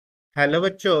Hello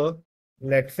bachcho,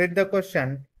 let's read the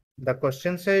question. The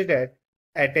question says that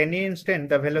at any instant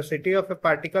the velocity of a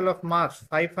particle of mass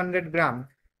 500 gram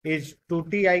is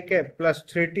 2t I cap plus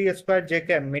 3t square j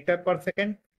cap meter per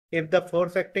second. If the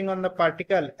force acting on the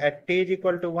particle at t is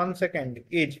equal to 1 second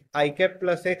is I cap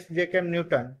plus x j cap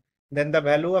newton, then the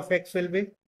value of x will be.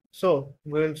 So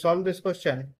we will solve this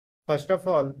question. First of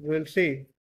all, we will see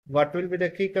what will be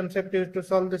the key concept used to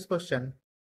solve this question.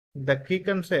 The key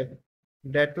concept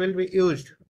that will be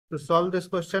used to solve this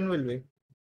question will be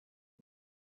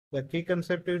the key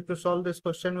concept used to solve this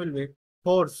question will be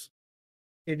force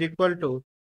is equal to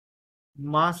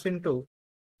mass into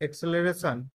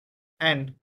acceleration,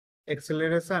 and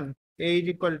acceleration a is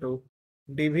equal to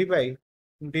dv by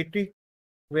dt,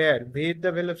 where v is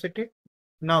the velocity.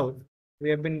 Now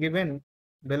we have been given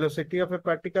velocity of a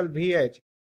particle v as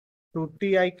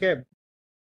 2t I cap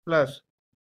plus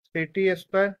 3t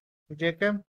square j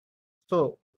cap.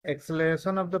 So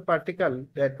acceleration of the particle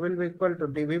that will be equal to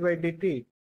dv by dt,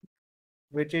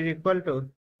 which is equal to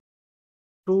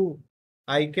 2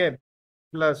 I cap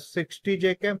plus 60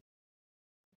 j cap.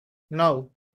 Now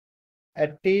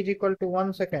at t is equal to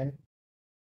 1 second,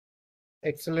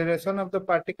 acceleration of the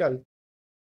particle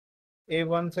a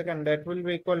 1 second that will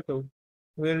be equal to,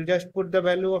 we will just put the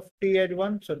value of t as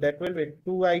 1, so that will be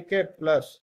 2 I cap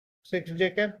plus 6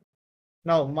 j cap.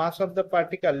 Now mass of the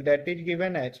particle that is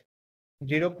given as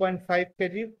 0.5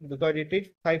 kg, because it is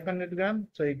 500 grams,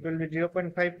 so it will be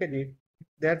 0.5 kg.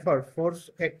 Therefore, force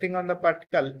acting on the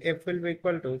particle F will be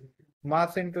equal to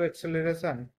mass into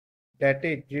acceleration, that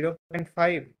is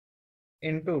 0.5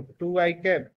 into 2 I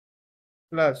cap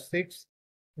plus 6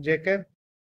 j cap.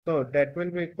 So that will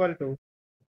be equal to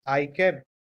I cap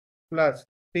plus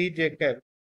 3 j cap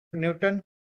Newton.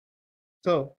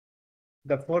 So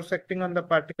the force acting on the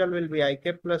particle will be I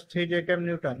cap plus 3 j cap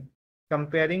Newton.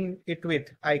 Comparing it with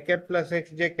I cap plus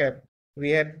x j cap, we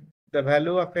have the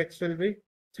value of x will be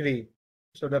 3.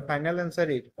 So the final answer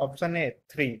is option A,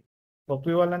 3. Hope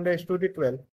you all understood it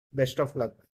well. Best of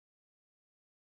luck.